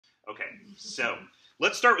Okay, so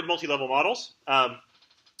let's start with multi-level models.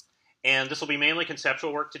 And this will be mainly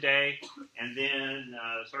conceptual work today. And then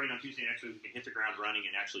starting on Tuesday next week, we can hit the ground running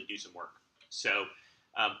and actually do some work. So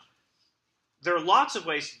there are lots of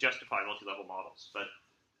ways to justify multi-level models, but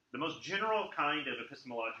the most general kind of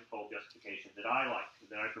epistemological justification that I like,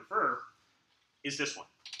 that I prefer, is this one.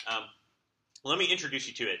 Let me introduce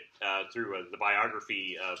you to it through the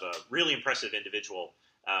biography of a really impressive individual,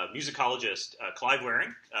 musicologist Clive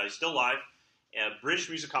Wearing. He's still alive. A British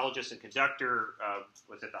musicologist and conductor,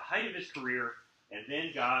 was at the height of his career, and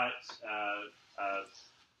then got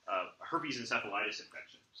herpes encephalitis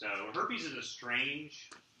infection. So herpes is a strange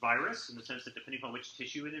virus in the sense that depending on which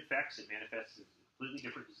tissue it infects, it manifests as a completely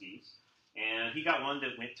different disease. And he got one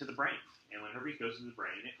that went to the brain. And when herpes goes to the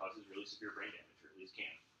brain, it causes really severe brain damage, or at least can.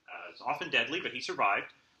 It's often deadly, but he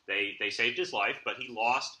survived. They saved his life, but he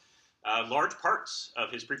lost large parts of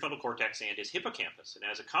his prefrontal cortex and his hippocampus. And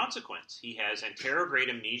as a consequence, he has anterograde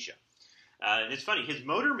amnesia. And it's funny, his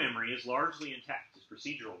motor memory is largely intact, his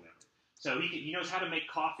procedural memory. So he knows how to make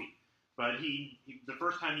coffee. But the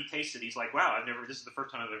first time he tastes it, he's like, wow, this is the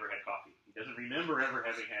first time I've ever had coffee. He doesn't remember ever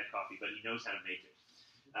having had coffee, but he knows how to make it.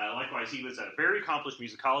 Likewise, he was a very accomplished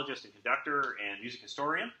musicologist and conductor and music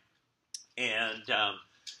historian. And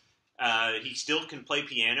he still can play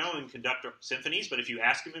piano and conduct symphonies, but if you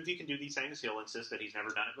ask him if he can do these things, he'll insist that he's never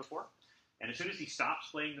done it before. And as soon as he stops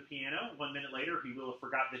playing the piano, 1 minute later, he will have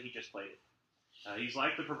forgotten that he just played it. He's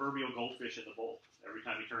like the proverbial goldfish in the bowl. Every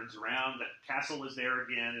time he turns around, that castle is there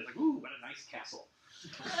again. It's like, ooh, what a nice castle.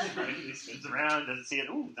 Right? He spins around, doesn't see it.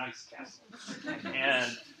 Ooh, nice castle.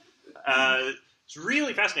 And it's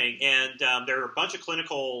really fascinating. And there are a bunch of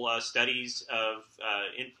clinical studies of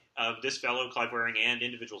this fellow, Clive Wearing, and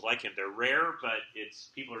individuals like him. They're rare, but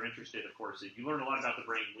people are interested, of course. You learn a lot about the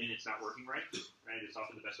brain when it's not working right? It's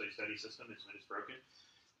often the best way to study a system is when it's broken.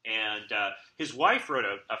 And his wife wrote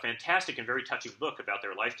a fantastic and very touching book about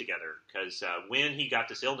their life together, because when he got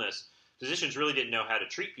this illness, physicians really didn't know how to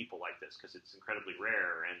treat people like this, because it's incredibly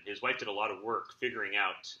rare. And his wife did a lot of work figuring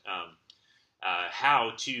out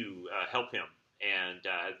how to help him. And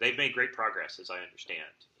they've made great progress, as I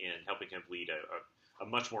understand, in helping him lead a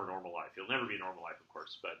much more normal life. He'll never be a normal life, of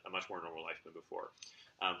course, but a much more normal life than before.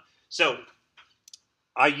 So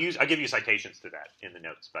I give you citations to that in the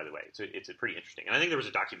notes, by the way. It's a pretty interesting. And I think there was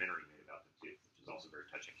a documentary made about them, too, which is also very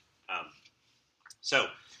touching.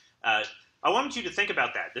 I wanted you to think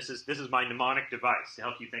about that. This is my mnemonic device to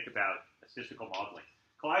help you think about statistical modeling.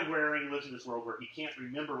 Clive Wearing lives in this world where he can't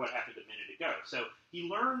remember what happened a minute ago. So he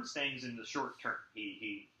learns things in the short term.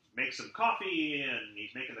 He makes some coffee, and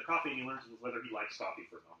he's making the coffee, and he learns whether he likes coffee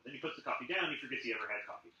for a moment. Then he puts the coffee down, and he forgets he ever had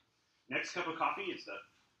coffee. Next cup of coffee is the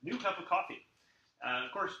new cup of coffee.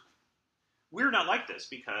 Of course, we're not like this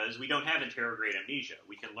because we don't have interrograde amnesia.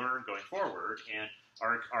 We can learn going forward, and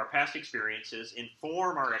our past experiences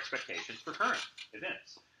inform our expectations for current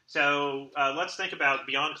events. So let's think about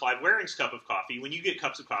beyond Clive Wearing's cup of coffee, when you get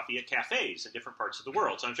cups of coffee at cafes in different parts of the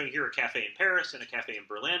world. So I'm showing you here a cafe in Paris and a cafe in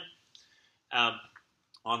Berlin.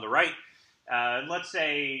 On the right, let's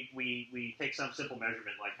say we take some simple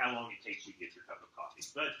measurement like how long it takes you to get your cup of coffee.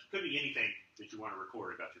 But it could be anything that you want to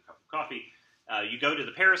record about your cup of coffee. You go to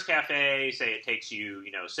the Paris cafe, say it takes you,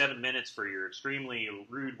 7 minutes for your extremely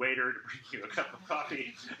rude waiter to bring you a cup of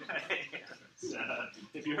coffee.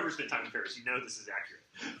 If you've ever spent time in Paris, you know this is accurate.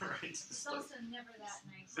 Right? It's also never that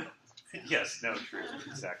nice. Yes, no, true,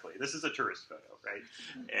 exactly. This is a tourist photo, right?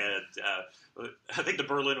 And I think the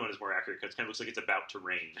Berlin one is more accurate because it kind of looks like it's about to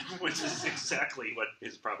rain, which is exactly what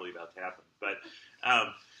is probably about to happen. But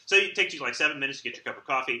so it takes you like 7 minutes to get your cup of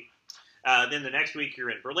coffee. Then the next week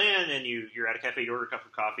you're in Berlin and you're at a cafe, you order a cup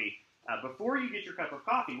of coffee. Before you get your cup of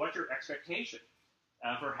coffee, what's your expectation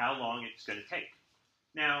for how long it's going to take?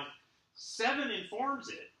 Now, 7 informs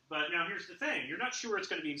it, but now here's the thing. You're not sure it's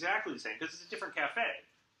going to be exactly the same because it's a different cafe.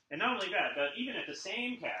 And not only that, but even at the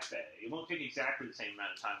same cafe, it won't take exactly the same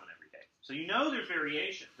amount of time on every day. So you know there's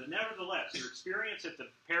variation, but nevertheless, your experience at the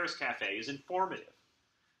Paris cafe is informative.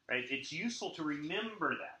 Right? It's useful to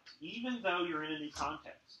remember that, even though you're in a new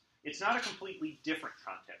context. It's not a completely different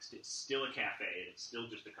context. It's still a cafe, and it's still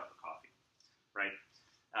just a cup of coffee. Right?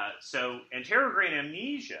 So interrograde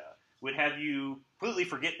amnesia would have you completely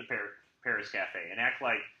forget the Paris cafe and act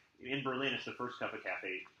like in Berlin it's the first cup of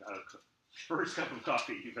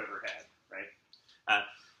coffee you've ever had, right?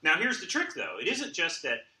 Now, here's the trick, though. It isn't just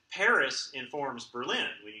that Paris informs Berlin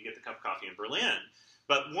when you get the cup of coffee in Berlin,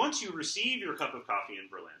 but once you receive your cup of coffee in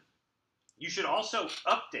Berlin, you should also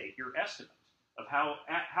update your estimate of how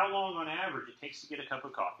long, on average, it takes to get a cup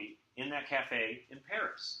of coffee in that cafe in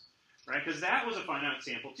Paris. right? Because that was a finite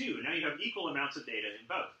sample too, and now you have equal amounts of data in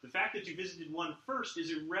both. The fact that you visited one first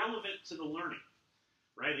is irrelevant to the learning,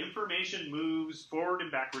 right? Information moves forward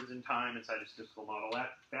and backwards in time inside a statistical model at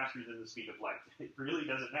faster than the speed of light. It really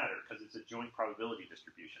doesn't matter because it's a joint probability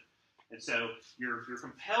distribution. And so you're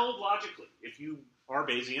compelled logically, if you are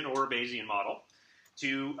Bayesian or a Bayesian model,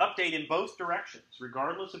 to update in both directions,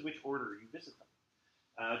 regardless of which order you visit them.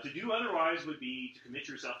 To do otherwise would be to commit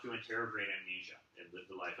yourself to interrograde amnesia and live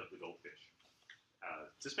the life of the goldfish.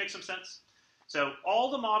 Does this make some sense? So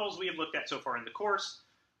all the models we have looked at so far in the course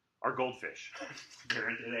are goldfish.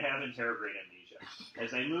 They have interrograde amnesia.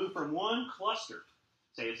 As they move from one cluster,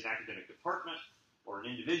 say it's an academic department or an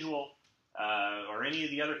individual, or any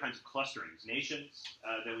of the other kinds of clusterings, nations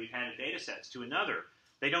that we've had in data sets, to another,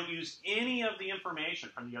 they don't use any of the information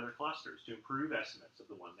from the other clusters to improve estimates of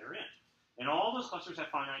the one they're in. And all those clusters have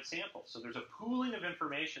finite samples, so there's a pooling of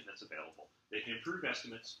information that's available. They can improve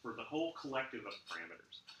estimates for the whole collective of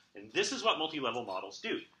parameters. And this is what multi-level models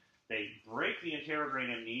do. They break the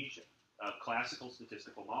interrograde amnesia of classical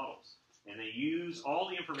statistical models, and they use all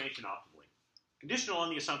the information optimally. Conditional on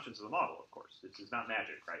the assumptions of the model, of course. This is not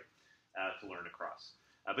magic, right, to learn across.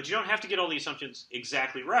 But you don't have to get all the assumptions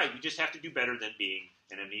exactly right. You just have to do better than being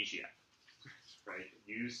an amnesiac, right?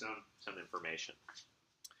 Use some information.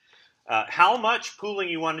 How much pooling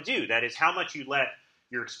you want to do, that is, how much you let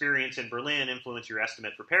your experience in Berlin influence your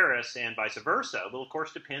estimate for Paris and vice versa, will, of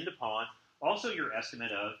course, depend upon also your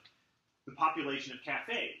estimate of the population of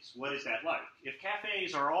cafes. What is that like? If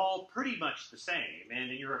cafes are all pretty much the same,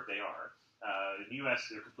 and in Europe they are, in the U.S.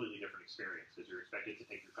 they're a completely different experience because you're expected to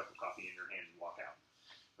take your cup of coffee in your hand and walk out.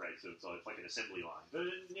 Right, so it's like an assembly line. But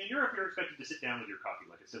in Europe, you're expected to sit down with your coffee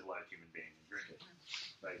like a civilized human being and drink it,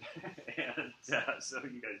 right? And so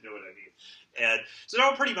you guys know what I mean. And so they're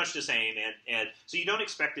all pretty much the same, and so you don't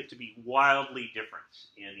expect it to be wildly different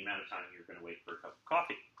in the amount of time you're going to wait for a cup of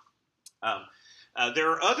coffee.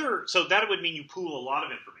 There are so that would mean you pool a lot of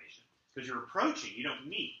information because you're approaching, you don't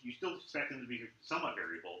meet, you still expect them to be somewhat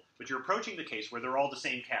variable, but you're approaching the case where they're all the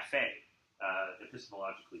same cafe,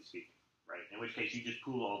 epistemologically speaking. Right, in which case you just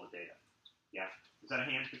pool all the data. Yeah? Is that a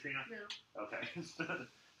hand, Katrina? No. Okay.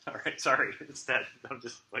 All right, sorry. It's that I'm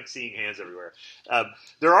just like seeing hands everywhere.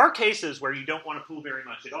 There are cases where you don't want to pool very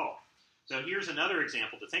much at all. So here's another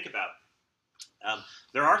example to think about.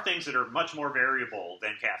 There are things that are much more variable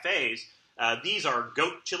than cafes. These are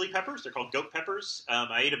goat chili peppers. They're called goat peppers.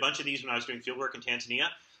 I ate a bunch of these when I was doing fieldwork in Tanzania,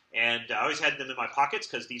 and I always had them in my pockets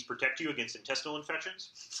because these protect you against intestinal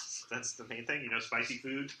infections. That's the main thing. Spicy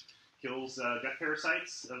food kills gut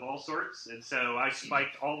parasites of all sorts, and so I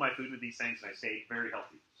spiked all my food with these things, and I stayed very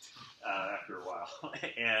healthy after a while.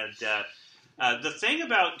 And the thing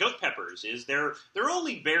about goat peppers is they're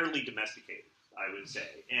only barely domesticated, I would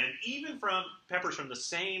say, and even from peppers from the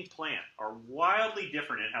same plant are wildly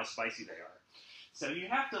different in how spicy they are. So you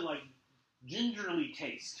have to gingerly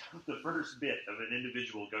taste the first bit of an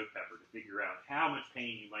individual goat pepper to figure out how much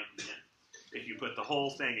pain you might be in if you put the whole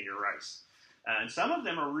thing in your rice. And some of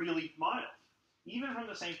them are really mild, even from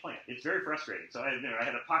the same plant. It's very frustrating. So I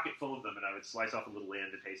had a pocket full of them, and I would slice off a little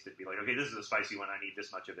end to taste it and be like, okay, this is a spicy one. I need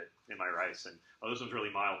this much of it in my rice. And, oh, this one's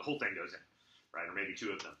really mild. The whole thing goes in, right? Or maybe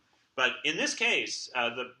two of them. But in this case,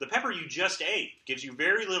 the pepper you just ate gives you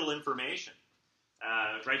very little information,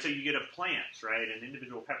 right? So you get a plant, right, and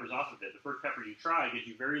individual peppers off of it. The first pepper you try gives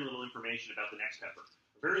you very little information about the next pepper,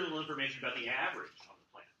 very little information about the average on the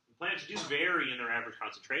plant. Plants do vary in their average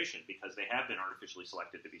concentration because they have been artificially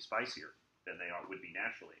selected to be spicier than they would be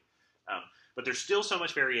naturally. But there's still so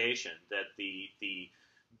much variation that the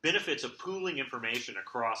benefits of pooling information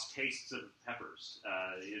across tastes of peppers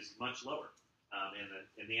is much lower.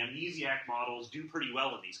 And the amnesiac models do pretty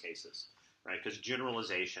well in these cases, right? Because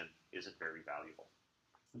generalization isn't very valuable.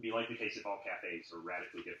 It would be like the case if all cafes are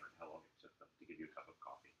radically different, how long it took them to give you a cup of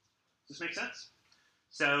coffee. Does this make sense?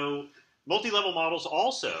 So multi-level models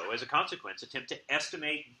also, as a consequence, attempt to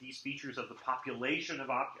estimate these features of the population of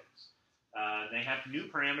objects. They have new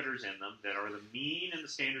parameters in them that are the mean and the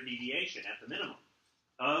standard deviation at the minimum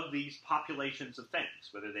of these populations of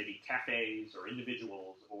things, whether they be cafes or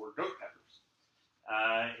individuals or goat peppers.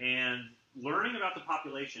 And learning about the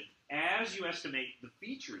population as you estimate the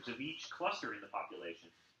features of each cluster in the population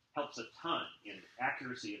helps a ton in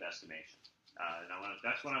accuracy of estimation.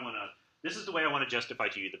 This is the way I want to justify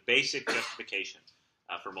to you the basic justification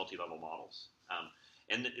for multi-level models.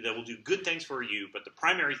 And that will do good things for you, but the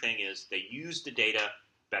primary thing is they use the data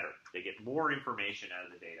better. They get more information out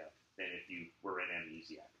of the data than if you were an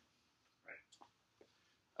amnesiac.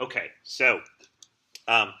 Right? Okay, so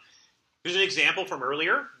here's an example from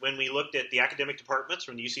earlier when we looked at the academic departments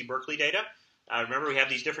from the UC Berkeley data. Remember, we have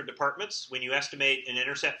these different departments. When you estimate an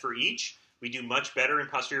intercept for each, we do much better in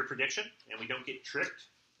posterior prediction, and we don't get tricked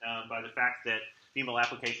by the fact that female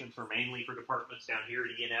applications were mainly for departments down here at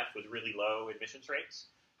ENF with really low admissions rates.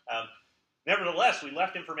 Nevertheless, we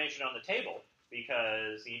left information on the table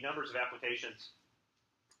because the numbers of applications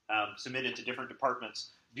submitted to different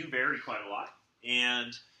departments do vary quite a lot.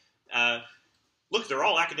 And look, they're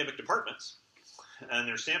all academic departments, and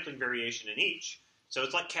there's sampling variation in each. So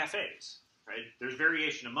it's like cafes, right? There's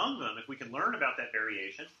variation among them. If we can learn about that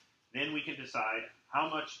variation, then we can decide how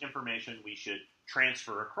much information we should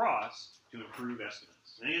transfer across to improve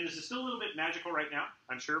estimates. And again, this is still a little bit magical right now,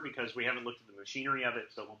 I'm sure, because we haven't looked at the machinery of it,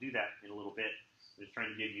 so we'll do that in a little bit. Just trying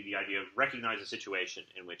to give you the idea of recognize a situation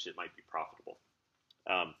in which it might be profitable.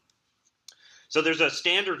 So there's a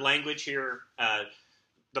standard language here.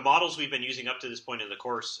 The models we've been using up to this point in the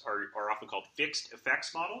course are often called fixed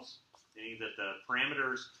effects models, meaning that the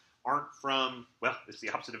parameters aren't from, well, it's the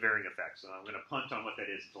opposite of varying effects. So I'm going to punt on what that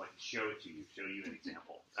is until I can show it to you, show you an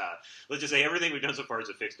example. Let's just say everything we've done so far is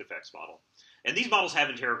a fixed effects model. And these models have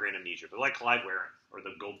interrogant amnesia. They're like Clive Warren or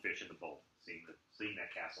the goldfish in the bowl, seeing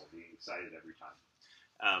that castle, being excited every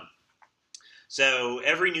time. So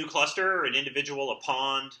every new cluster, an individual, a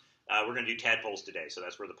pond, we're going to do tadpoles today, so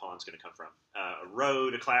that's where the pond's going to come from. A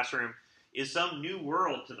road, a classroom, is some new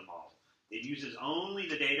world to the model. It uses only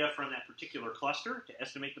the data from that particular cluster to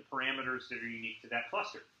estimate the parameters that are unique to that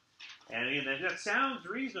cluster. And again, that sounds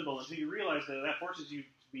reasonable until you realize that that forces you to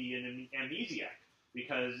be an amnesiac.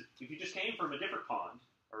 Because if you just came from a different pond,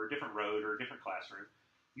 or a different road, or a different classroom,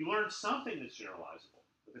 you learned something that's generalizable.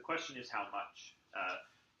 But the question is how much.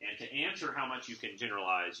 And to answer how much you can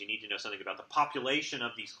generalize, you need to know something about the population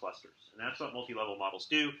of these clusters. And that's what multi-level models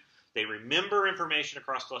do. They remember information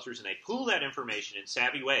across clusters, and they pool that information in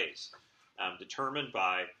savvy ways, determined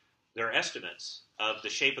by their estimates of the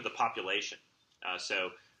shape of the population. So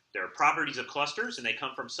there are properties of clusters, and they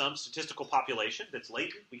come from some statistical population that's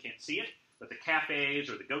latent. We can't see it. But the cafes,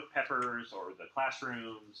 or the goat peppers, or the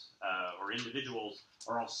classrooms, or individuals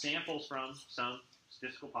are all samples from some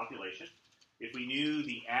statistical population. If we knew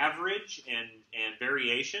the average and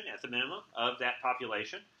variation at the minimum of that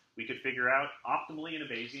population, we could figure out optimally in a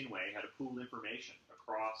Bayesian way how to pool information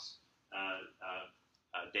across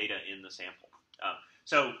data in the sample.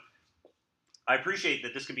 So I appreciate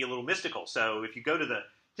that this can be a little mystical. So if you go to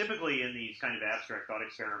typically in these kind of abstract thought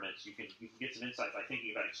experiments, you can get some insight by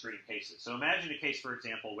thinking about extreme cases. So imagine a case, for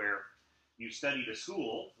example, where you studied a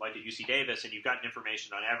school, like at UC Davis, and you've gotten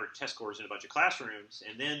information on average test scores in a bunch of classrooms,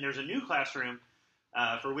 and then there's a new classroom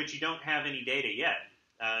for which you don't have any data yet.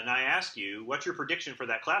 And I ask you, what's your prediction for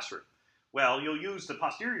that classroom? Well, you'll use the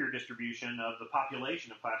posterior distribution of the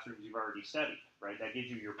population of classrooms you've already studied, right? That gives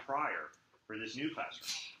you your prior for this new classroom.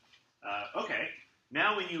 Okay,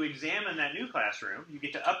 now when you examine that new classroom, you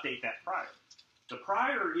get to update that prior. The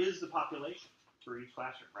prior is the population for each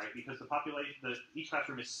classroom, right? Because each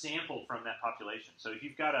classroom is sampled from that population. So if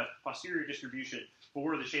you've got a posterior distribution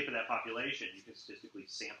for the shape of that population, you can statistically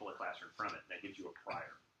sample a classroom from it. That gives you a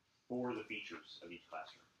prior for the features of each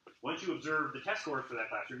classroom. Once you observe the test scores for that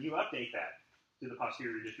classroom, you update that to the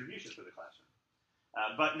posterior distribution for the classroom.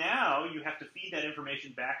 But now you have to feed that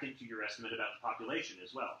information back into your estimate about the population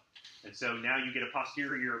as well. And so now you get a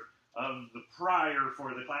posterior of the prior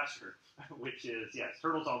for the classroom, which is, yes,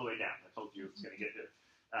 turtles all the way down. I told you it's going to get good.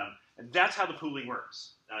 And that's how the pooling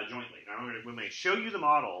works jointly. Now I'm going to show you the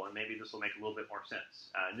model, and maybe this will make a little bit more sense.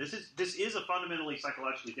 And this is a fundamentally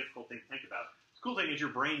psychologically difficult thing to think about. The cool thing is your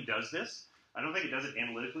brain does this. I don't think it does it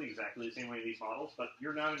analytically exactly the same way in these models, but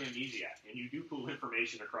you're not an amnesiac, and you do pool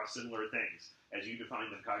information across similar things as you define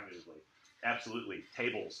them cognitively. Absolutely.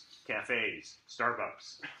 Tables, cafes,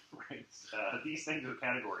 Starbucks, right? These things are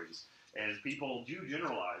categories, and people do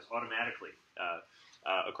generalize automatically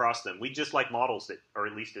across them. We just like models that are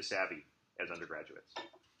at least as savvy as undergraduates.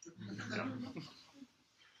 So,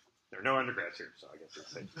 there are no undergrads here, so I guess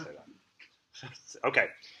it's safe to say that. Okay.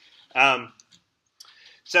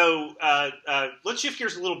 So let's shift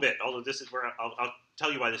gears a little bit, although this is where I'll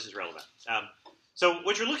tell you why this is relevant. So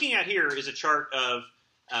what you're looking at here is a chart of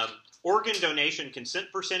organ donation consent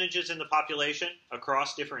percentages in the population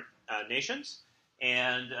across different nations.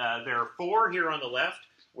 And there are 4 here on the left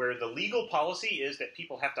where the legal policy is that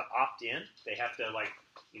people have to opt in. They have to,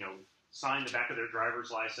 sign the back of their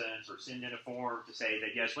driver's license or send in a form to say that,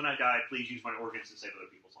 yes, when I die, please use my organs to save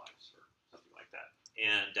other people's lives or something like that.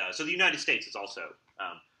 And so the United States is also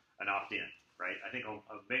an opt-in, right? I think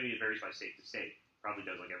maybe it varies by state to state. Probably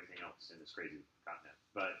does like everything else in this crazy continent.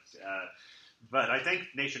 But I think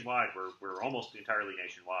nationwide, we're almost entirely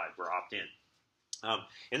nationwide. We're opt-in.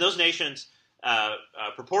 In those nations,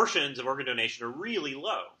 proportions of organ donation are really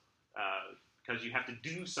low because you have to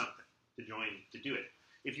do something to do it.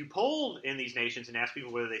 If you polled in these nations and asked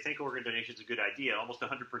people whether they think organ donation is a good idea, almost 100%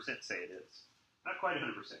 say it is. Not quite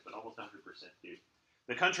 100%, but almost 100% do.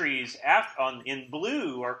 The countries in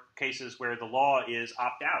blue are cases where the law is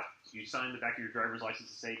opt-out. You sign the back of your driver's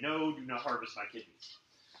license to say, no, do not harvest my kidneys.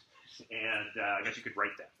 And I guess you could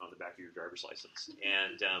write that on the back of your driver's license.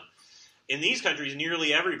 And in these countries,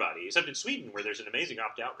 nearly everybody, except in Sweden, where there's an amazing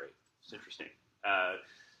opt-out rate. It's interesting.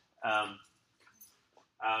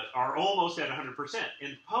 Are almost at 100%.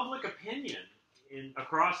 And public opinion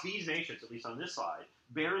across these nations, at least on this slide,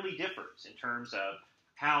 barely differs in terms of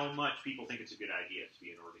how much people think it's a good idea to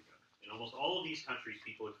be an organ donor. In almost all of these countries,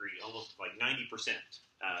 people agree, almost like 90%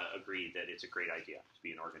 agree that it's a great idea to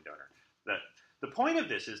be an organ donor. The point of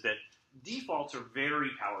this is that defaults are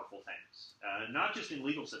very powerful things, not just in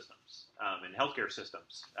legal systems and healthcare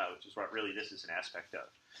systems, which is what really this is an aspect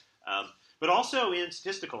of, but also in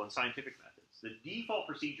statistical and scientific methods. The default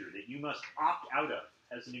procedure that you must opt out of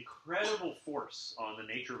has an incredible force on the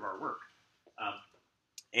nature of our work.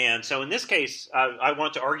 And so in this case, I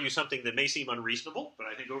want to argue something that may seem unreasonable, but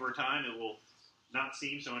I think over time it will not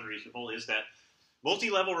seem so unreasonable, is that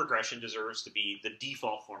multi-level regression deserves to be the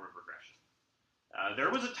default form of regression.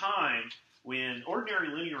 There was a time when ordinary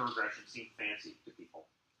linear regression seemed fancy to people.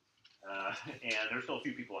 And there's still a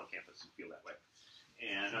few people on campus who feel that way,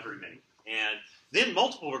 and not very many. And then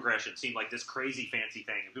multiple regression seemed like this crazy fancy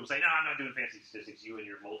thing. And people say, no, I'm not doing fancy statistics, you and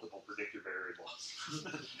your multiple predictor variables.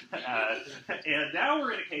 And now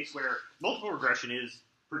we're in a case where multiple regression is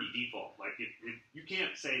pretty default. Like, you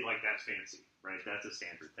can't say, like, that's fancy, right? That's a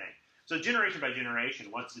standard thing. So generation by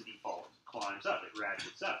generation, once the default climbs up, it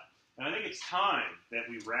ratchets up. And I think it's time that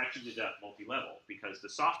we ratcheted up multi-level, because the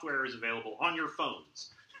software is available on your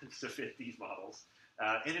phones to fit these models.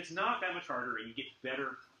 And it's not that much harder, and you get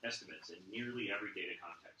better estimates in nearly every data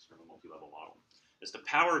context from a multi-level model. It's the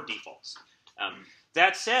power of defaults.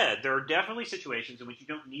 That said, there are definitely situations in which you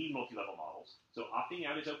don't need multi-level models, so opting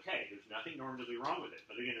out is okay. There's nothing normatively wrong with it.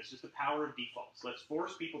 But again, it's just the power of defaults. Let's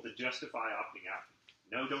force people to justify opting out.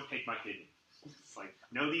 No, don't take my kidney. It's like,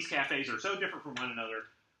 no, these cafes are so different from one another,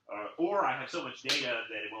 or I have so much data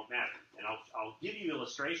that it won't matter. And I'll give you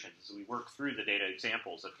illustrations as we work through the data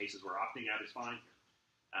examples of cases where opting out is fine.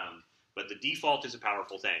 But the default is a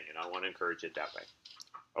powerful thing, and I want to encourage it that way.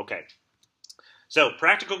 Okay. So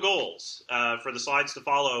practical goals for the slides to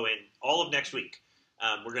follow in all of next week.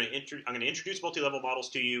 I'm going to introduce multi-level models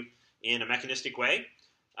to you in a mechanistic way.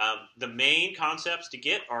 The main concepts to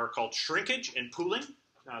get are called shrinkage and pooling.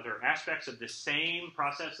 They're aspects of the same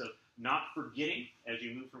process of not forgetting as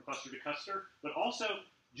you move from cluster to cluster, but also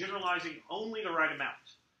generalizing only the right amount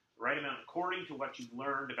according to what you've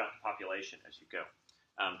learned about the population as you go.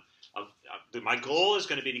 My goal is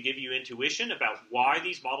going to be to give you intuition about why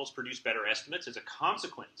these models produce better estimates as a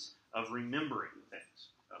consequence of remembering things,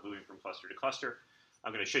 moving from cluster to cluster.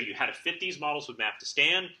 I'm going to show you how to fit these models with map to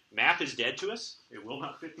stand. Map is dead to us. It will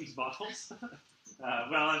not fit these models.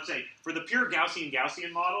 Well, I'd say for the pure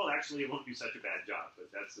Gaussian model, actually it won't do such a bad job,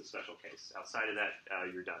 but that's a special case. Outside of that,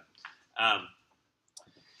 you're done.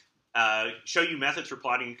 Show you methods for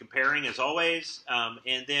plotting and comparing, as always.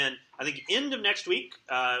 And then I think end of next week,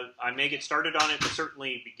 I may get started on it, but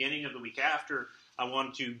certainly beginning of the week after, I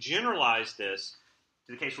want to generalize this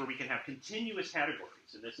to the case where we can have continuous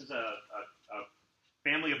categories. And this is a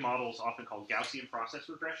family of models often called Gaussian process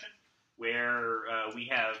regression, where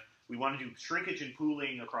we want to do shrinkage and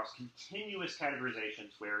pooling across continuous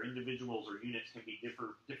categorizations where individuals or units can be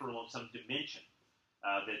differ along some dimension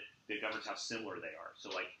that governs how similar they are. So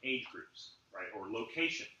like age groups, right? Or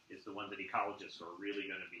location is the one that ecologists are really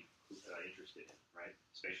going to be interested in, right?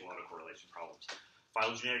 Spatial autocorrelation problems.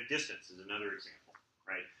 Phylogenetic distance is another example,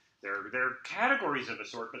 right? There are categories of a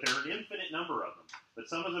sort, but there are an infinite number of them. But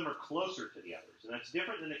some of them are closer to the others. And that's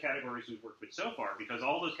different than the categories we've worked with so far, because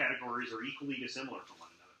all those categories are equally dissimilar from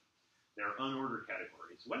one another. They're unordered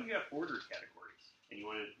categories. What if you have ordered categories, and you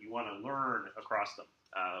want to learn across them?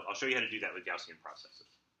 I'll show you how to do that with Gaussian processes.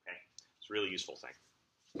 Okay, it's a really useful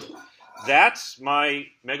thing. That's my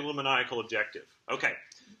megalomaniacal objective. Okay,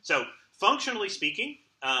 so functionally speaking,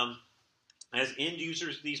 as end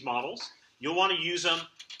users of these models, you'll want to use them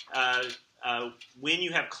when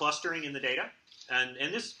you have clustering in the data,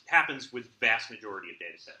 and this happens with vast majority of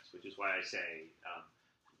data sets, which is why I say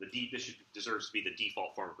this deserves to be the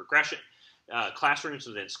default form of regression. Classrooms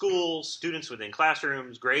within schools, students within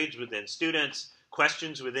classrooms, grades within students,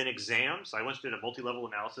 questions within exams. I once did a multi-level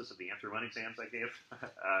analysis of the Answer 1 exams I gave.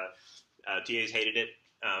 TAs hated it,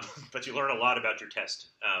 but you learn a lot about your test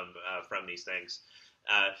from these things.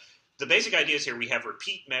 the basic idea is here we have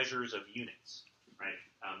repeat measures of units, right?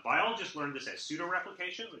 Biologists learned this as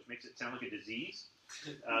pseudo-replication, which makes it sound like a disease.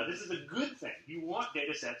 This is a good thing. You want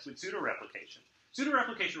data sets with pseudo-replication.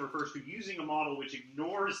 Pseudo-replication refers to using a model which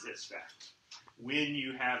ignores this fact when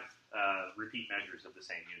you have repeat measures of the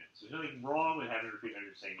same units. There's nothing wrong with having repeat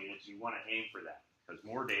measures of the same units. You want to aim for that because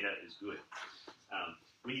more data is good.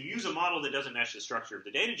 When you use a model that doesn't match the structure of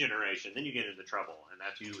the data generation, then you get into trouble, and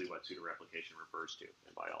that's usually what pseudo-replication refers to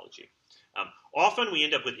in biology. Often we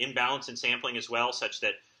end up with imbalance in sampling as well, such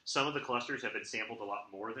that some of the clusters have been sampled a lot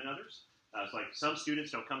more than others. It's like some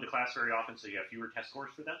students don't come to class very often, so you have fewer test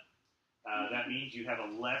scores for them. That means you have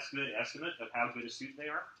a less good estimate of how good a student they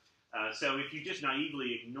are. So if you just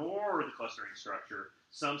naively ignore the clustering structure,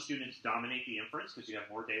 some students dominate the inference because you have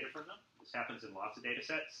more data from them. This happens in lots of data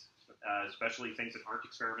sets. Especially things that aren't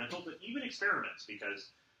experimental, but even experiments,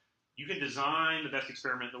 because you can design the best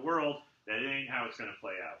experiment in the world, that ain't how it's going to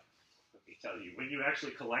play out. Let me tell you, when you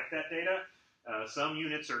actually collect that data, some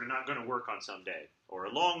units are not going to work on some day, or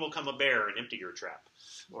along will come a bear and empty your trap,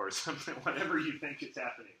 or something, whatever you think is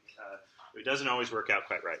happening. It doesn't always work out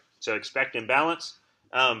quite right. So expect imbalance.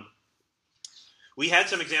 We had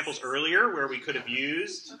some examples earlier where we could have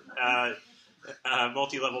used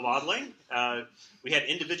multi-level modeling. We had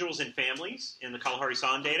individuals and families in the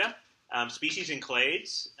Kalahari-San data, species and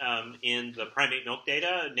clades in the primate milk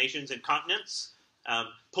data, nations and continents,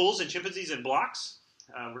 pools and chimpanzees and blocks.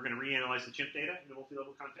 We're going to reanalyze the chimp data in the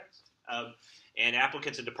multi-level context. And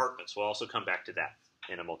applicants and departments. We'll also come back to that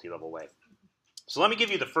in a multi-level way. So let me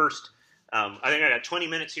give you the first. I think I got 20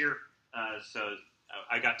 minutes here, so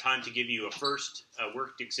I got time to give you a first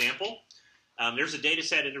worked example. There's a data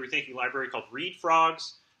set in the Rethinking library called Reed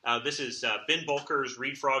Frogs. This is Ben Bolker's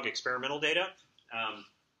Reed Frog experimental data.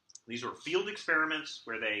 These were field experiments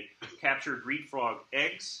where they captured reed frog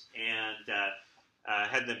eggs and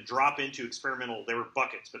had them drop into experimental. They were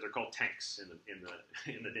buckets, but they're called tanks in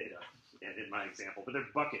the data and in my example. But they're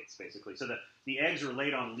buckets basically. So the eggs are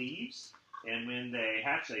laid on leaves, and when they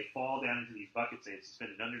hatch, they fall down into these buckets. They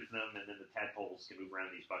suspend it under them, and then the tadpoles can move around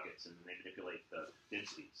these buckets, and they manipulate the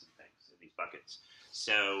densities and things in these buckets.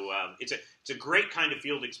 So it's a great kind of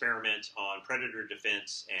field experiment on predator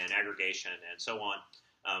defense and aggregation and so on.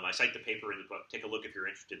 I cite the paper in the book. Take a look if you're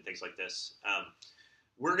interested in things like this.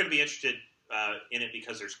 We're going to be interested in it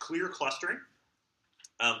because there's clear clustering,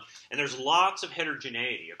 and there's lots of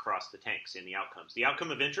heterogeneity across the tanks in the outcomes. The outcome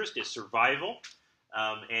of interest is survival,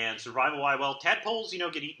 and survival why? Well, tadpoles,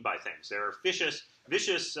 get eaten by things. They're vicious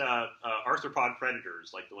arthropod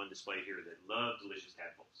predators like the one displayed here that love delicious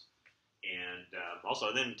tadpoles. And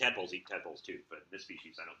also, then tadpoles eat tadpoles too, but in this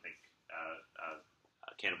species, I don't think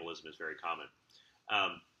cannibalism is very common.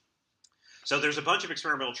 So there's a bunch of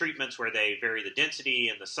experimental treatments where they vary the density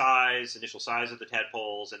and the size, initial size of the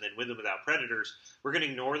tadpoles, and then with and without predators. We're going to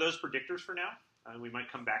ignore those predictors for now. We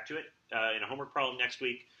might come back to it in a homework problem next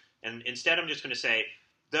week. And instead, I'm just going to say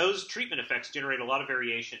those treatment effects generate a lot of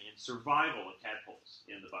variation in survival of tadpoles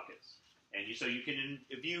in the buckets. And so you can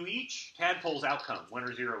view each tadpole's outcome, 1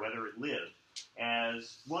 or 0, whether it lived,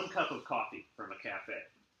 as 1 cup of coffee from a cafe.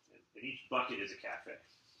 And each bucket is a cafe.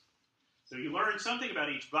 So you learn something about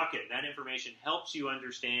each bucket, and that information helps you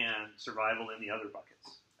understand survival in the other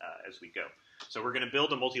buckets as we go. So we're going to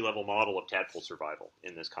build a multi-level model of tadpole survival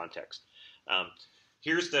in this context.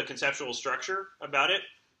 Here's the conceptual structure about it.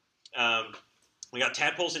 We got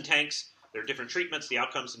tadpoles in tanks. There are different treatments, the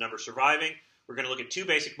outcomes, the number surviving. We're going to look at 2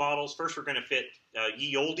 basic models. First, we're going to fit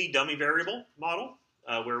ye olde dummy variable model,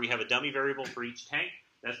 where we have a dummy variable for each tank.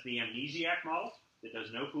 That's the amnesiac model that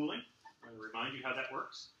does no pooling. I'm going to remind you how that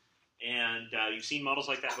works. And you've seen models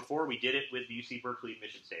like that before. We did it with the UC Berkeley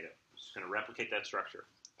admissions data. We're just going to replicate that structure.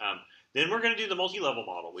 Then we're going to do the multi-level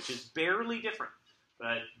model, which is barely different,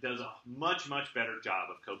 but does a much, much better job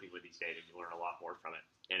of coping with these data. You learn a lot more from it.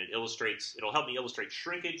 And it'll help me illustrate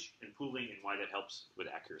shrinkage and pooling and why that helps with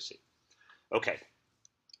accuracy. Okay.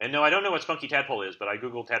 And no, I don't know what spunky tadpole is, but I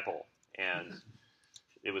Googled tadpole, and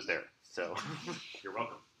it was there. So you're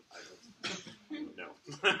welcome. No.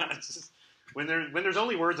 When there's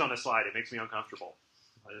only words on a slide, it makes me uncomfortable.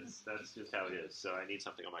 That's just how it is. So I need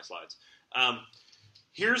something on my slides.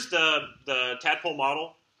 Here's the tadpole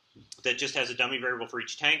model that just has a dummy variable for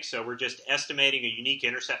each tank. So we're just estimating a unique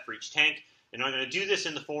intercept for each tank. And I'm going to do this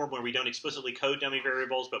in the form where we don't explicitly code dummy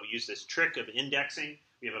variables, but we use this trick of indexing.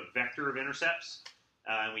 We have a vector of intercepts,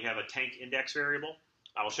 and we have a tank index variable.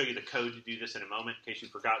 I will show you the code to do this in a moment, in case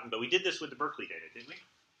you've forgotten. But we did this with the Berkeley data, didn't we?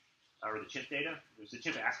 Or the chimp data? It was the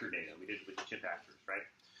chimp actor data. We did it with the chimp actors, right?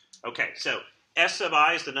 Okay, so S sub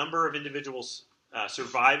I is the number of individuals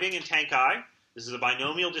surviving in tank I. This is a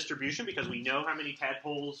binomial distribution because we know how many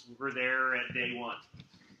tadpoles were there at day 1.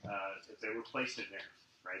 If they were placed in there,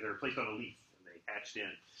 right? They were placed on a leaf and they hatched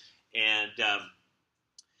in. And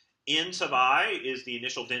N sub I is the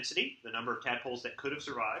initial density, the number of tadpoles that could have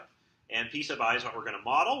survived. And P sub I is what we're going to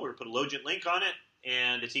model. We're going to put a logent link on it,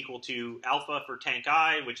 and it's equal to alpha for tank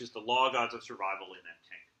I, which is the log odds of survival in that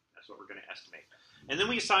tank. That's what we're going to estimate. And then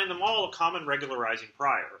we assign them all a common regularizing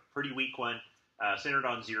prior, pretty weak one, centered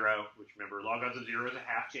on 0, which remember, log odds of 0 is a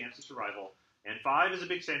half chance of survival, and 5 is a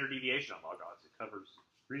big standard deviation on log odds. It covers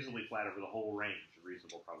reasonably flat over the whole range of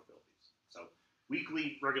reasonable probabilities. So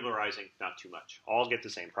weakly regularizing, not too much. All get the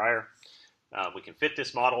same prior. We can fit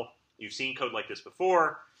this model. You've seen code like this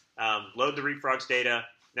before. Load the reefrogs data.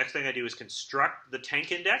 Next thing I do is construct the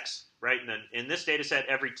tank index, right? And then in this data set,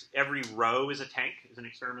 every row is a tank, is an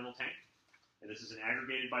experimental tank. And this is an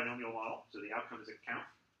aggregated binomial model, so the outcome is a count.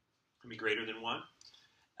 It can be greater than 1.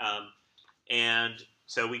 And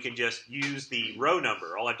so we can just use the row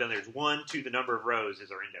number. All I've done there is 1 to the number of rows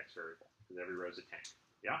is our index variable, because every row is a tank.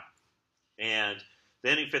 Yeah? And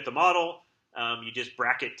then you fit the model. You just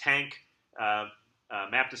bracket tank.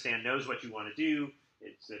 Map to stand knows what you want to do.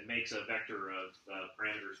 It makes a vector of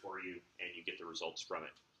parameters for you, and you get the results from it.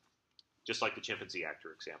 Just like the chimpanzee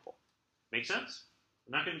actor example. Make sense?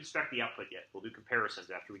 I'm not going to inspect the output yet. We'll do comparisons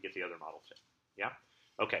after we get the other model fit. Yeah?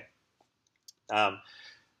 Okay.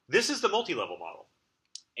 This is the multi-level model.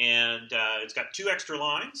 And it's got 2 extra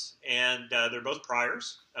lines, and they're both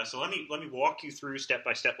priors. So let me walk you through step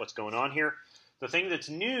by step what's going on here. The thing that's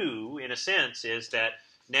new, in a sense, is that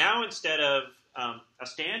now instead of a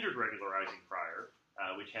standard regularizing prior,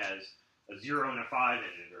 which has a 0 and a 5 in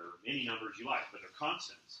it, or any numbers you like, but they're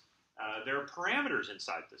constants, there are parameters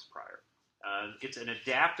inside this prior. It's an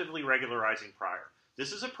adaptively regularizing prior.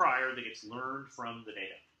 This is a prior that gets learned from the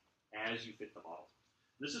data as you fit the model.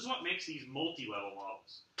 This is what makes these multi-level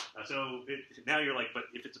models. Now you're like, but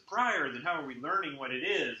if it's a prior, then how are we learning what it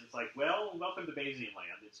is? It's like, well, welcome to Bayesian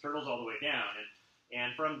land. It's turtles all the way down.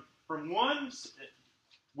 And from one,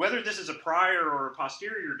 whether this is a prior or a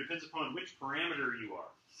posterior depends upon which parameter you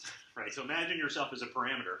are. Right? So imagine yourself as a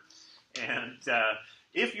parameter. And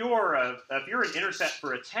if you're an intercept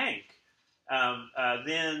for a tank,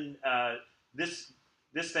 then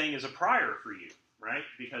this thing is a prior for you. Right?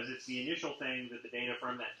 Because it's the initial thing that the data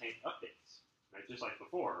from that tank updates, right? Just like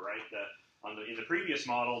before, right? In the previous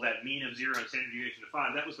model, that mean of 0 and standard deviation of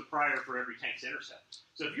 5, that was the prior for every tank's intercept.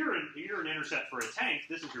 So if you're an intercept for a tank,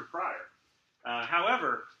 this is your prior.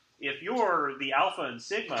 However, if you're the alpha and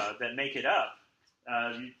sigma that make it up,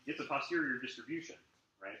 it's a posterior distribution,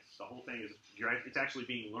 right? The whole thing is, it's actually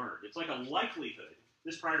being learned. It's like a likelihood.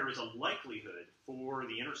 This prior is a likelihood for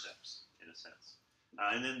the intercepts, in a sense.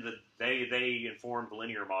 And then they inform the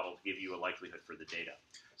linear model to give you a likelihood for the data.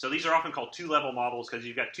 So these are often called 2-level models because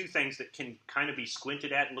you've got 2 things that can kind of be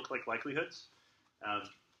squinted at and look like likelihoods.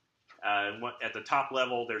 At the top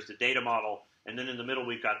level, there's the data model, and then in the middle,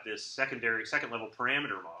 we've got this second-level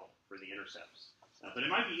parameter model for the intercepts. But it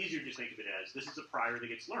might be easier to just think of it as this is a prior that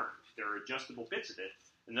gets learned. There are adjustable bits of it,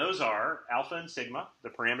 and those are alpha and sigma, the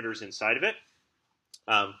parameters inside of it.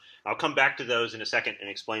 I'll come back to those in a second and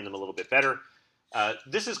explain them a little bit better.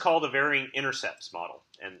 This is called a varying intercepts model,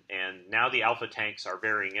 and now the alpha tanks are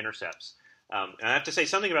varying intercepts. And I have to say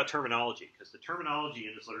something about terminology, because the terminology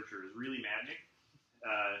in this literature is really maddening,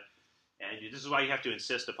 and this is why you have to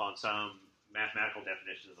insist upon some mathematical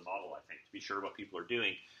definition of the model, I think, to be sure what people are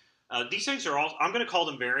doing. These things are all, I'm going to call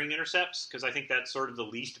them varying intercepts, because I think that's sort of the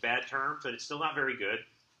least bad term, but it's still not very good.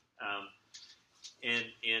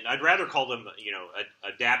 And I'd rather call them,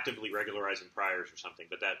 adaptively regularizing priors or something,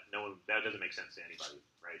 but that doesn't make sense to anybody,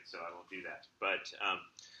 right? So I won't do that. But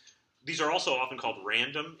these are also often called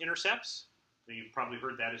random intercepts. You've probably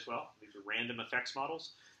heard that as well. These are random effects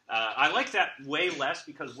models. I like that way less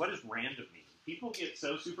because what does random mean? People get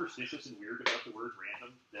so superstitious and weird about the word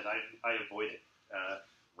random that I avoid it.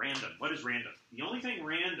 Random. What is random? The only thing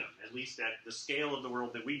random, at least at the scale of the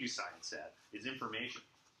world that we do science at, is information.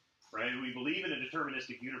 Right? We believe in a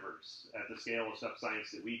deterministic universe at the scale of stuff science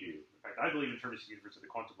that we do. In fact, I believe in a deterministic universe at the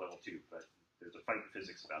quantum level too, but there's a fight in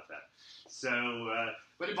physics about that. So,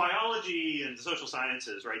 but in biology and the social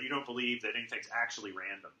sciences, right, you don't believe that anything's actually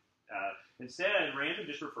random. Instead, random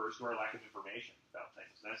just refers to our lack of information about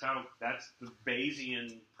things. That's the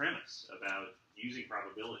Bayesian premise about using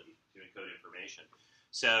probability to encode information.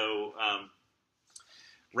 So,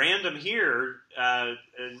 random here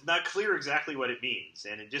is not clear exactly what it means,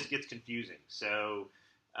 and it just gets confusing. So,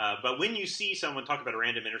 but when you see someone talk about a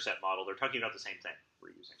random intercept model, they're talking about the same thing we're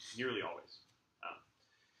using, nearly always.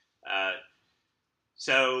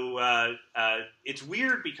 it's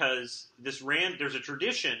weird because there's a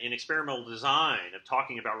tradition in experimental design of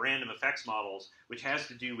talking about random effects models, which has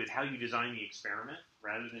to do with how you design the experiment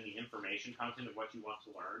rather than the information content of what you want to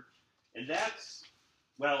learn. And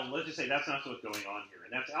let's just say that's not what's going on here.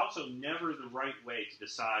 And that's also never the right way to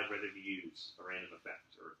decide whether to use a random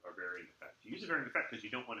effect or a varying effect. You use a varying effect because you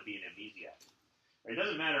don't want to be an amnesiac. It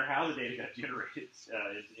doesn't matter how the data got generated,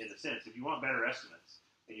 in a sense. If you want better estimates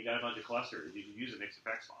and you got a bunch of clusters, you can use a mixed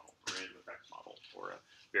effects model, a random effects model, or a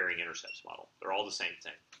varying intercepts model. They're all the same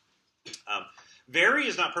thing. Vary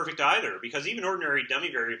is not perfect either, because even ordinary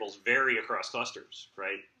dummy variables vary across clusters,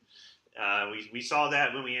 right? We saw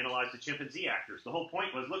that when we analyzed the chimpanzee actors. The whole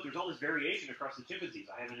point was, look, there's all this variation across the chimpanzees.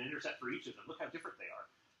 I have an intercept for each of them. Look how different they are.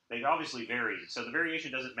 They've obviously varied. So the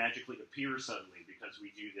variation doesn't magically appear suddenly because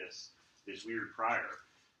we do this weird prior.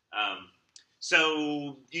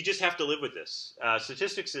 So you just have to live with this.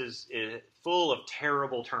 Statistics is full of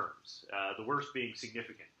terrible terms, the worst being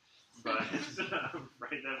significant. But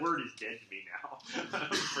right, that word is dead to me now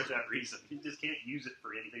for that reason. You just can't use it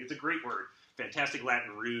for anything. It's a great word. Fantastic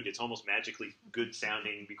Latin root. It's almost magically good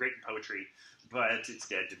sounding. It'd be great in poetry, but it's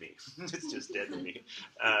dead to me. It's just dead to me.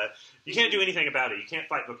 You can't do anything about it. You can't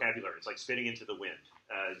fight vocabulary. It's like spitting into the wind.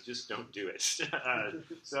 Just don't do it.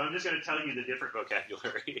 So I'm just going to tell you the different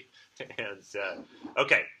vocabulary. And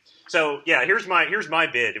okay, so yeah, here's my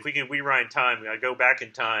bid. If we can rewind time, I go back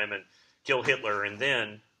in time and kill Hitler, and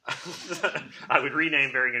then I would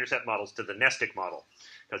rename varying intercept models to the nestic model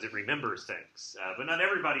because it remembers things. But not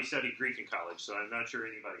everybody studied Greek in college, so I'm not sure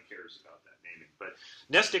anybody cares about that naming. But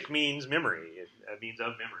nestic means memory. It means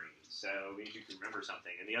of memory, so it means you can remember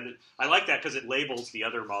something. And the other, I like that because it labels the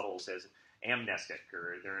other models as amnestic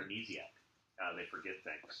or they're amnesiac. They forget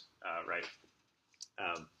things, right?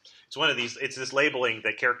 It's one of these. It's this labeling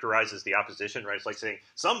that characterizes the opposition, right? It's like saying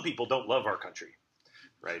some people don't love our country.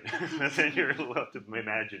 Right, and then you're left to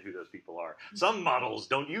imagine who those people are. Some models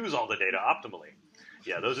don't use all the data optimally.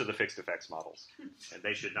 Yeah, those are the fixed effects models, and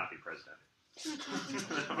they should not be president.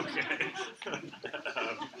 Okay.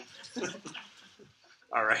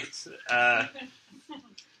 All right.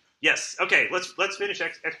 Yes. Okay. Let's finish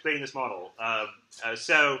explaining this model.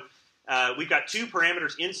 We've got two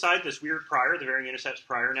parameters inside this weird prior, the varying intercepts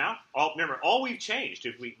prior now. Remember, all we've changed,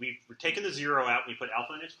 if we've taken the 0 out and we put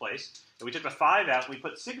alpha in its place, and we took the 5 out and we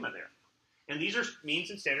put sigma there. And these are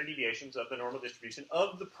means and standard deviations of the normal distribution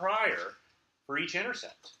of the prior for each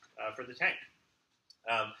intercept for the tank.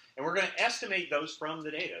 And we're going to estimate those from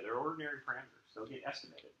the data. They're ordinary parameters. They'll get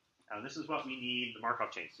estimated. This is what we need the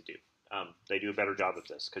Markov chains to do. They do a better job of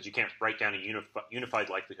this because you can't write down a unified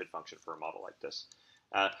likelihood function for a model like this.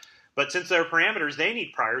 But since they're parameters, they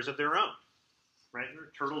need priors of their own, right?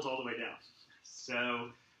 They're turtles all the way down. So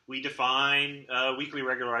we define weakly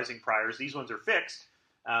regularizing priors. These ones are fixed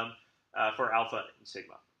for alpha and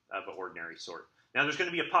sigma of an ordinary sort. Now there's going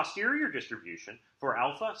to be a posterior distribution for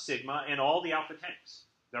alpha, sigma, and all the alpha tanks.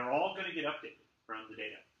 They're all going to get updated from the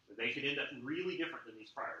data. They could end up really different than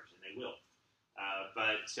these priors, and they will.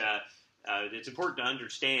 But it's important to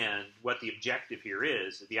understand what the objective here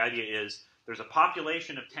is. The idea is there's a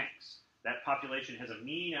population of tanks. That population has a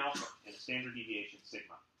mean alpha and a standard deviation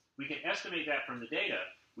sigma. We can estimate that from the data.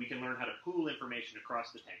 We can learn how to pool information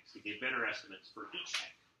across the tanks to get better estimates for each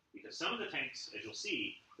tank. Because some of the tanks, as you'll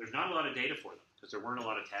see, there's not a lot of data for them because there weren't a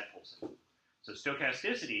lot of tadpoles in them. So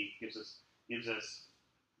stochasticity gives us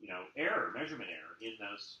measurement error in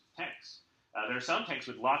those tanks. There are some tanks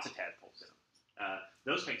with lots of tadpoles in them.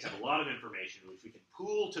 Those tanks have a lot of information which we can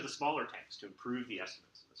pool to the smaller tanks to improve the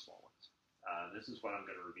estimates in the small ones. This is what I'm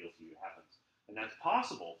going to reveal to you happens. And that's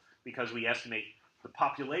possible because we estimate the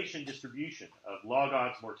population distribution of log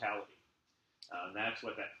odds mortality. That's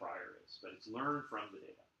what that prior is. But it's learned from the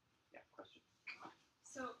data. Yeah, question?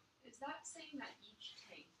 So is that saying that each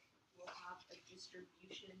tank will have a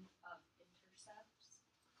distribution of intercepts?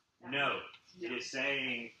 No. It is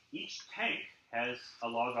saying each tank has a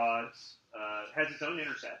log odds, has its own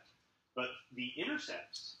intercept, but the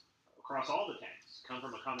intercepts across all the tanks come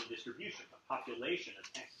from a common distribution, a population of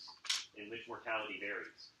tanks in which mortality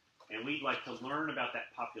varies. And we'd like to learn about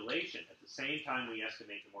that population at the same time we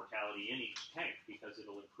estimate the mortality in each tank because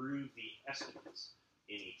it'll improve the estimates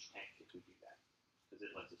in each tank if we do that, because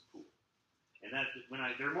it lets us pool. And that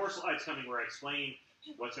there are more slides coming where I explain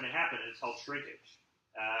what's going to happen, and it's called shrinkage.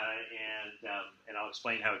 And I'll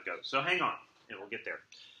explain how it goes. So hang on, and we'll get there.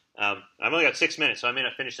 I've only got 6 minutes, so I may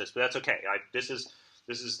not finish this, but that's okay. This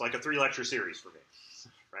is like a 3-lecture series for me,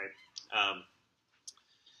 right?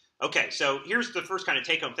 Okay, so here's the first kind of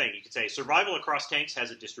take-home thing. You could say survival across tanks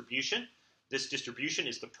has a distribution. This distribution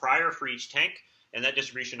is the prior for each tank, and that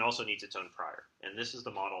distribution also needs its own prior. And this is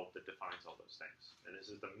the model that defines all those things. And this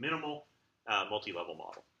is the minimal multi-level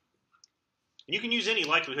model. And you can use any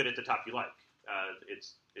likelihood at the top you like.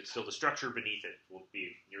 It's still the structure beneath it will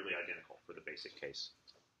be nearly identical for the basic case.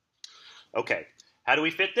 Okay, how do we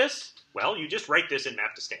fit this? Well, you just write this in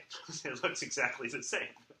map to stamp. It looks exactly the same.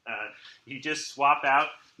 You just swap out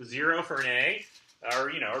the 0 for an A,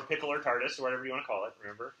 or pickle or TARDIS, or whatever you want to call it,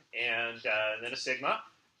 remember, and then a sigma.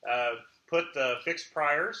 Put the fixed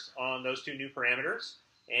priors on those two new parameters,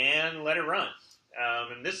 and let it run.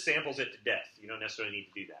 And this samples it to death. You don't necessarily need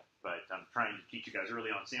to do that, but I'm trying to teach you guys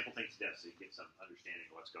early on, sample things to death so you get some understanding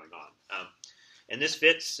of what's going on. And this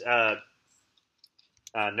fits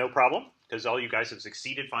no problem, because all you guys have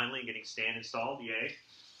succeeded finally in getting Stan installed, yay,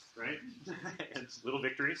 right? It's little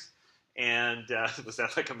victories. And was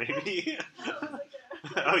that like a maybe?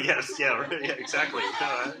 Oh, yes, yeah, exactly.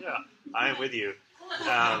 Yeah, I am with you.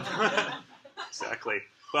 Exactly.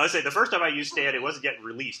 Well, I say the first time I used Stan, it wasn't yet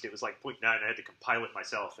released. It was like 0.9. I had to compile it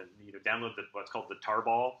myself and download what's called the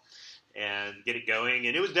tarball and get it going.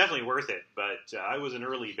 And it was definitely worth it. But I was an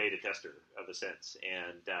early beta tester of the sense,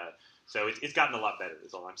 and so it's gotten a lot better.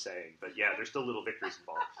 Is all I'm saying. But yeah, there's still little victories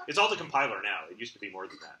involved. It's all the compiler now. It used to be more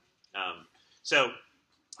than that. So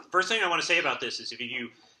first thing I want to say about this is if you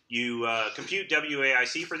compute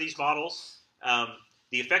WAIC for these models,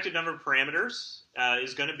 the effective number of parameters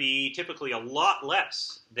is going to be typically a lot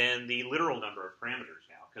less than the literal number of parameters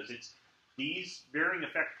now, because it's these varying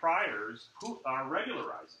effect priors are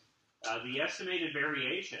regularizing. The estimated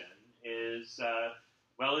variation is,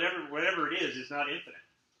 well, whatever it is not infinite.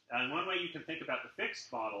 And one way you can think about the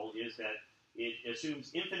fixed model is that it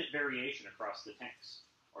assumes infinite variation across the tanks,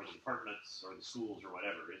 or the departments, or the schools, or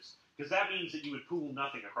whatever. Because that means that you would pool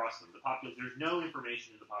nothing across them. There's no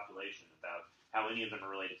information in the population about how any of them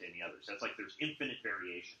are related to any others. That's like there's infinite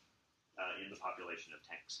variation in the population of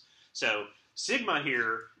tanks. So sigma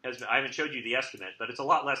here, I haven't showed you the estimate, but it's a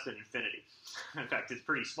lot less than infinity. In fact, it's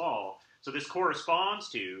pretty small. So this corresponds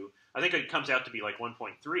to, I think it comes out to be like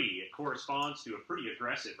 1.3. It corresponds to a pretty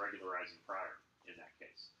aggressive regularizing prior in that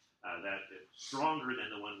case. That is stronger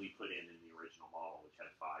than the one we put in the original model, which had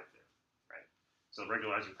 5 there, right? So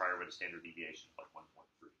regularizing prior with a standard deviation of like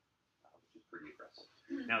 1.3, which is pretty aggressive.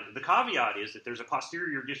 Now, the caveat is that there's a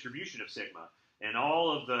posterior distribution of sigma, and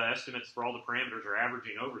all of the estimates for all the parameters are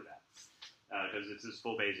averaging over that, because it's this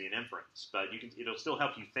full Bayesian inference. But it'll still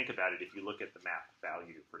help you think about it if you look at the map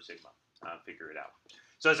value for sigma, figure it out.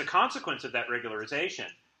 So as a consequence of that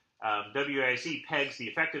regularization, WAIC pegs the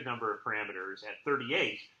effective number of parameters at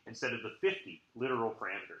 38 instead of the 50 literal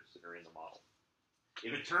parameters that are in the model.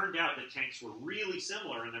 If it turned out that tanks were really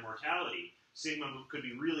similar in their mortality, sigma could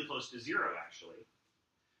be really close to 0, actually.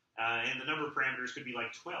 And the number of parameters could be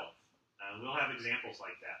like 12. We'll have examples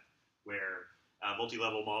like that, where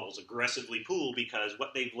multi-level models aggressively pool because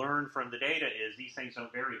what they've learned from the data is these things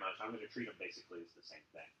don't vary much. I'm going to treat them basically as the same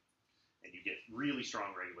thing. And you get really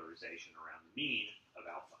strong regularization around the mean of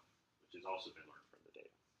alpha, which has also been learned from the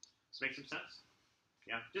data. Does this make some sense?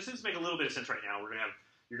 Yeah? Just to make a little bit of sense right now,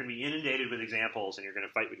 you're going to be inundated with examples, and you're going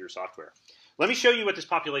to fight with your software. Let me show you what this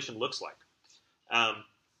population looks like.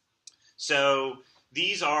 So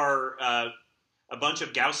these are a bunch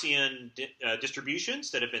of Gaussian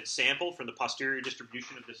distributions that have been sampled from the posterior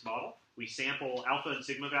distribution of this model. We sample alpha and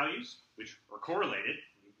sigma values, which are correlated.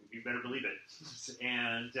 You better believe it.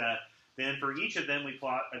 And then for each of them, we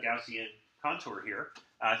plot a Gaussian contour here.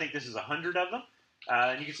 I think this is 100 of them.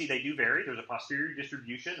 And you can see they do vary. There's a posterior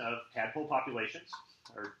distribution of tadpole populations,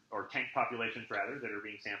 or tank populations, rather, that are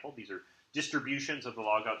being sampled. These are distributions of the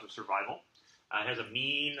log odds of survival. It has a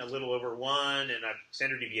mean a little over 1 and a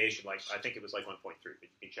standard deviation, like I think it was like 1.3. But you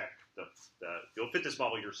can check you'll fit this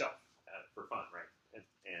model yourself for fun, right?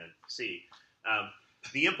 And see.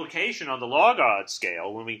 The implication on the log odds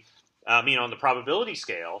scale, on the probability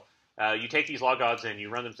scale, you take these log odds and you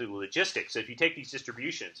run them through the logistics. So if you take these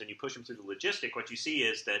distributions and you push them through the logistic, what you see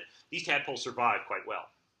is that these tadpoles survive quite well.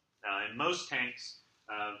 In most tanks,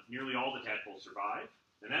 nearly all the tadpoles survive,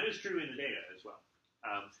 and that is true in the data as well.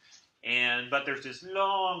 But there's this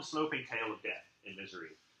long sloping tail of death in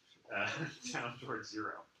misery down towards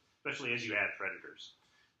 0, especially as you add predators,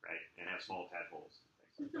 right, and have small tadpoles and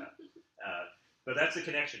things like that. But that's the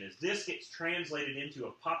connection, is this gets translated into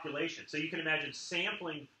a population. So you can imagine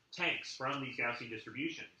sampling tanks from these Gaussian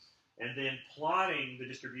distributions and then plotting the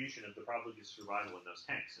distribution of the probability of survival in those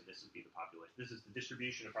tanks. And this would be the population. This is the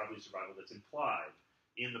distribution of probability of survival that's implied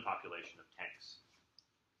in the population of tanks.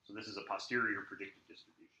 So this is a posterior predicted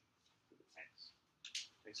distribution for the tanks.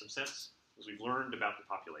 Make some sense? As we've learned about the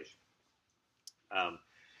population.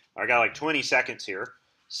 I got like 20 seconds here.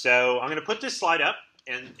 So I'm going to put this slide up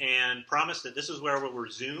and promise that this is where we'll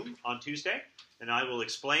resume on Tuesday, and I will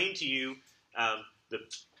explain to you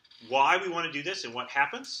why we want to do this and what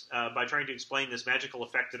happens by trying to explain this magical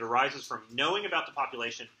effect that arises from knowing about the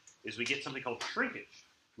population is we get something called shrinkage,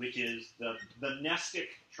 which is the nestic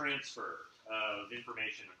transfer of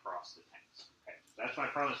information across the tanks. Okay, that's my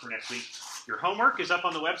promise for next week. Your homework is up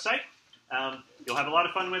on the website. You'll have a lot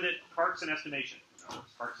of fun with it. Parts and estimation.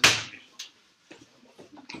 Parts and estimation.